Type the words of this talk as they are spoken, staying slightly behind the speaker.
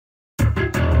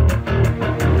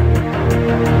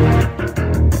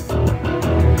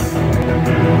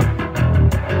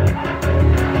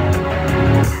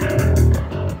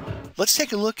Let's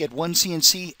take a look at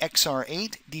OneCNC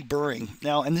XR8 deburring.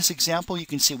 Now in this example you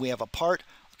can see we have a part,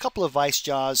 a couple of vice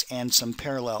jaws, and some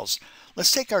parallels.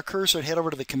 Let's take our cursor, head over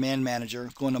to the Command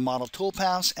Manager, go into Model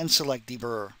Toolpaths, and select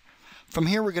Deburr. From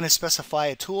here we're going to specify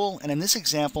a tool, and in this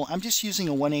example I'm just using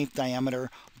a 1/8 diameter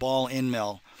ball end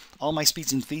mill. All my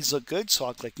speeds and feeds look good, so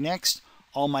I'll click Next.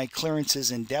 All my clearances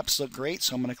and depths look great,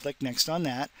 so I'm going to click Next on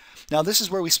that. Now this is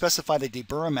where we specify the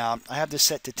deburr amount. I have this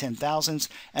set to 10 thousandths,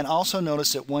 and also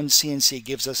notice that OneCNC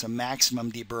gives us a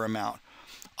maximum deburr amount.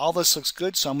 All this looks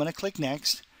good, so I'm going to click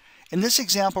Next. In this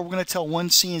example, we're going to tell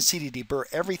OneCNC to deburr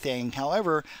everything.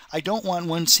 However, I don't want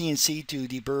OneCNC to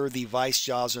deburr the vice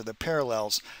jaws or the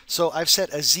parallels, so I've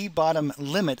set a Z bottom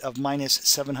limit of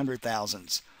 -700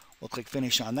 thousandths. We'll click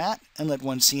Finish on that and let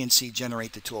OneCNC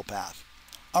generate the toolpath.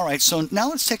 Alright, so now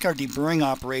let's take our deburring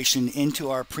operation into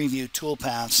our preview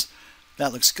toolpaths.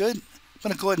 That looks good. I'm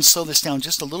going to go ahead and slow this down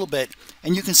just a little bit,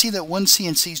 and you can see that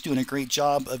OneCNC is doing a great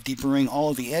job of deburring all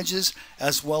of the edges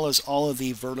as well as all of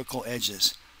the vertical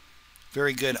edges.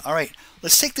 Very good. Alright,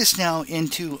 let's take this now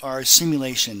into our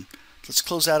simulation. Let's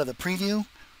close out of the preview.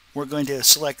 We're going to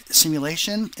select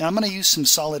Simulation, and I'm going to use some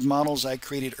solid models I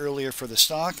created earlier for the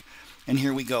stock, and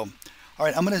here we go.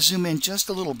 Alright, I'm going to zoom in just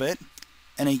a little bit.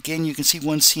 And again, you can see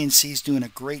OneCNC is doing a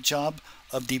great job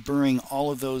of deburring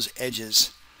all of those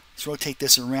edges. Let's rotate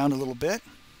this around a little bit.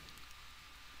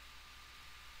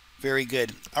 Very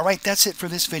good. All right, that's it for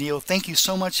this video. Thank you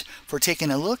so much for taking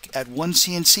a look at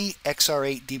OneCNC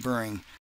XR8 deburring.